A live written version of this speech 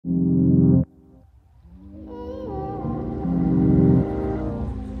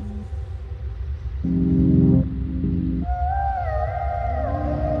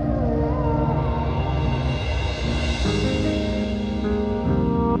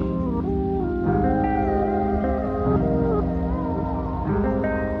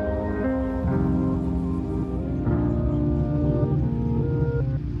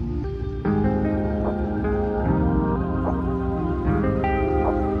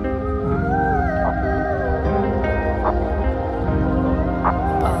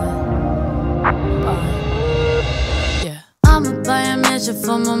pressure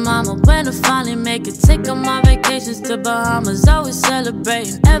from my mama when I finally make it. Take all my vacations to Bahamas, always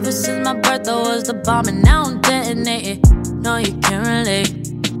celebrating. Ever since my birth I was the bomb, and now I'm detonating. No, you can't relate,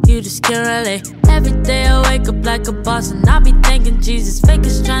 you just can't relate. Every day I wake up like a boss, and I be thanking Jesus.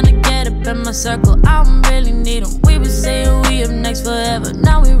 Fakers trying to get up in my circle, I don't really need them. We been saying we up next forever,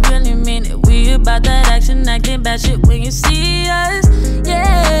 now we really mean it. We about that action, acting bad shit when you see us,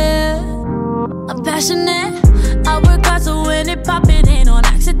 yeah. I'm passionate, I work hard so when it pop it ain't on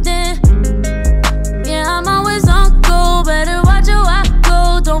accident. Yeah, I'm always on go, better watch how I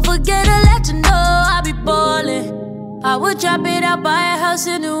go. Don't forget to let you know I be ballin'. I would drop it out, buy a house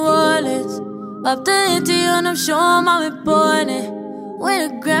in New Orleans. Up the ante and I'm sure I'm important.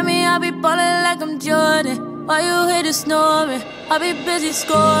 Win a Grammy, I be ballin' like I'm Jordan. While you hear the snoring, I be busy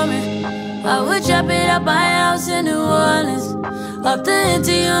scoring. I would drop it out, buy a house in New Orleans. Up the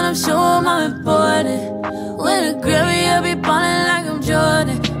ante and I'm sure I'm important. Win a Grammy, I be ballin' like I'm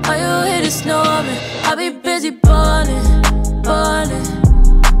Jordan. While you hear the snoring, I be busy ballin', ballin',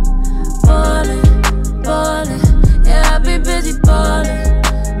 ballin', ballin'. Yeah, I be busy ballin',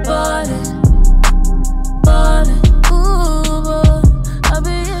 ballin', ballin'. Ooh, boy,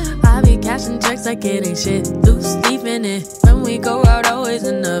 I be cashing checks like it ain't shit. Loose leaf in it. When we go out, always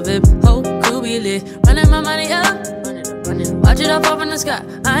in the VIP. Whole crew be lit. Running my money up, watch it all fall from the sky.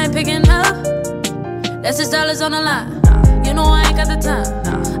 I ain't picking up. That's $6 on the line. You know I ain't got the time.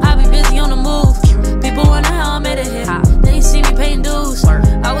 I be busy on the move. People wonder how I made it here. They see me paying dues.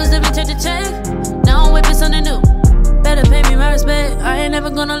 I was living check to check. Now I'm whipping something new. Better pay me my respect. I ain't never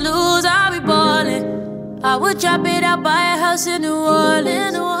gonna lose. I'll be ballin'. I would drop it out, buy a house in New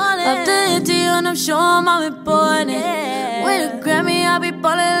Orleans. Up the ante and I'm sure I'm important. Win a Grammy, I be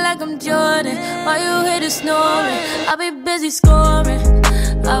ballin' like I'm Jordan. While you hear the snoring, I be busy scoring.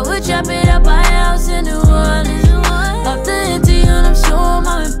 I would drop it out, buy a house in New Orleans. Up the ante and I'm sure I'm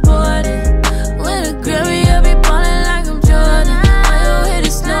important. Win a Grammy, I be ballin' like I'm Jordan. While you hear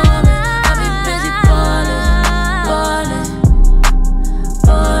the snoring, I be busy ballin', ballin',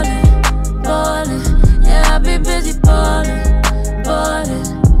 ballin', ballin'. Yeah, I be busy ballin', ballin',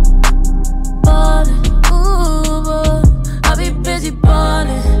 ballin'. Ooh, boy, I be busy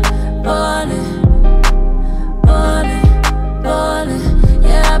ballin', ballin', ballin', ballin'.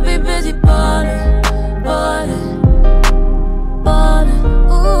 Yeah, I be busy ballin', ballin', ballin'.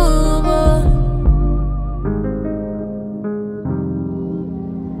 Ooh, boy.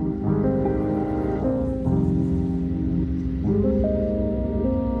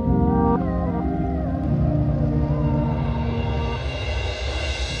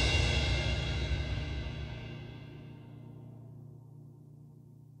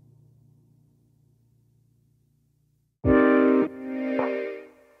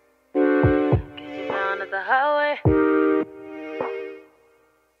 The highway,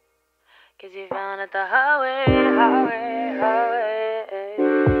 'cause you found at the highway, highway, highway,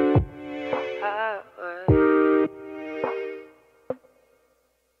 highway.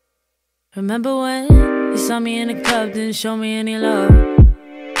 Remember when you saw me in the club, didn't show me any love?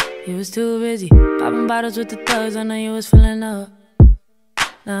 You was too busy popping bottles with the thugs. I know you was feeling up.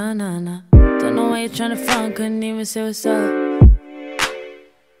 Nah, nah, nah. Don't know why you're trying to front, couldn't even say what's up.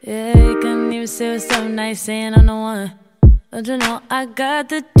 Yeah, you couldn't even say what's up, now you saying I'm the one. Don't you know I got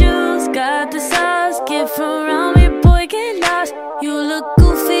the juice, got the sauce. Get from around me, boy, get lost. You look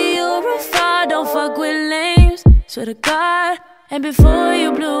goofy, you're a fraud. Don't fuck with lames, swear to God. And before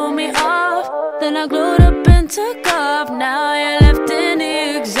you blew me off, then I glued up and took off. Now you're left in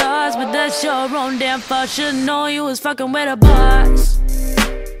the exhaust, but that's your own damn fault. Should've known you was fucking with a boss.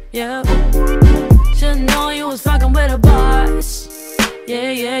 Yeah, should've known you was fucking with a boss.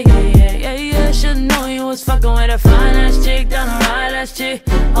 Yeah, yeah, yeah, yeah, yeah, yeah. Should've known you was fucking with a fine-ass chick, down a ride-ass chick.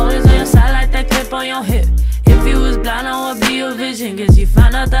 Always on your side like that clip on your hip. If you was blind, I would be your vision. 'Cause you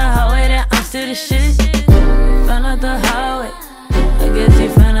found out the highway that I'm still the shit. Found out the highway, I guess you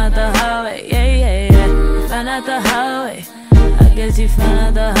found out the highway. Yeah, yeah, yeah. Found out the highway, I guess you found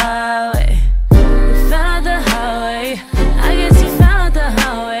out the highway. You found out the highway, I guess you found out the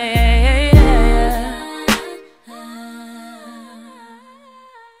highway. Yeah, yeah, yeah.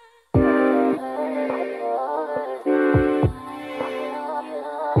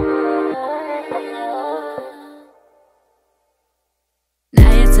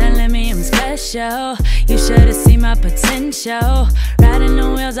 Special. You should've seen my potential. Riding the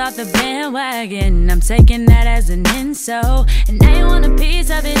wheels off the bandwagon, I'm taking that as an insult. And now you want a piece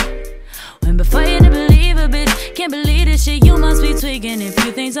of it, when before you didn't believe a bitch. Can't believe this shit, you must be tweaking. If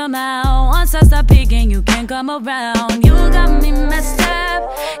you think somehow, once I stop peeking, you can't come around. You got me messed up,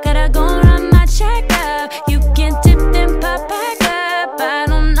 gotta go run my check up. You can tip then pop back up. But I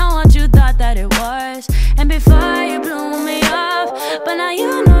don't know what you thought that it was. And before you blew me off, but now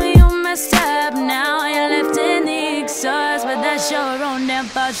you know you messed up. Now you're left in the exhaust, but that's your own damn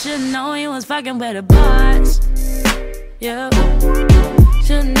fault. Should've known you was fucking with a boss. Yeah.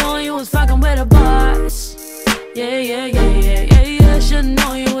 Should've known you was fucking with a boss. Yeah, yeah, yeah, yeah, yeah, yeah. Should've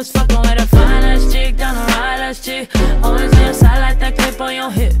known you was fucking with a fine-ass chick, down a ride-ass chick. Always on your side like that clip on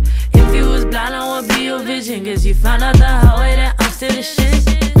your hip. If you was blind, I would be your vision. Cause you found out the highway that I'm still the shit.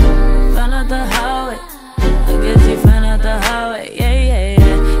 Found out the highway. I guess you found out the highway. Yeah, yeah,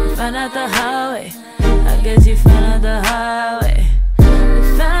 yeah. You found out the highway. I guess you found out the highway.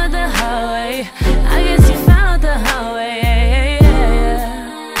 You found out the highway. I guess you found out the highway. Yeah, yeah, yeah, yeah.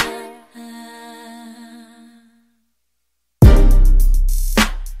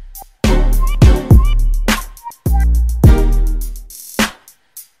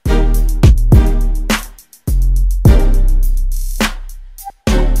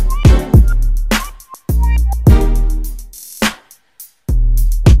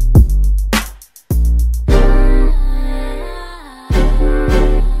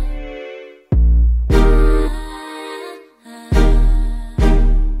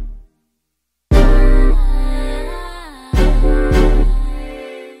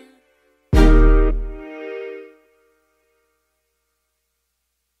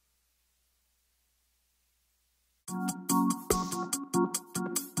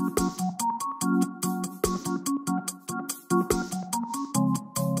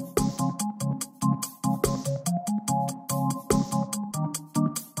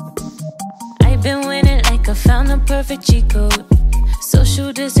 Been winning like I found the perfect cheat code.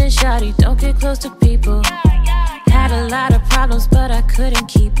 Social distance, shawty, don't get close to people. Had a lot of problems, but I couldn't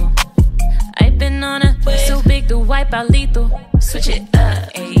keep them. I've been on a wave so big to wipe out lethal. Switch it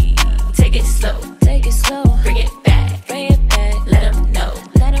up, ayy. Take it slow, bring it back, let 'em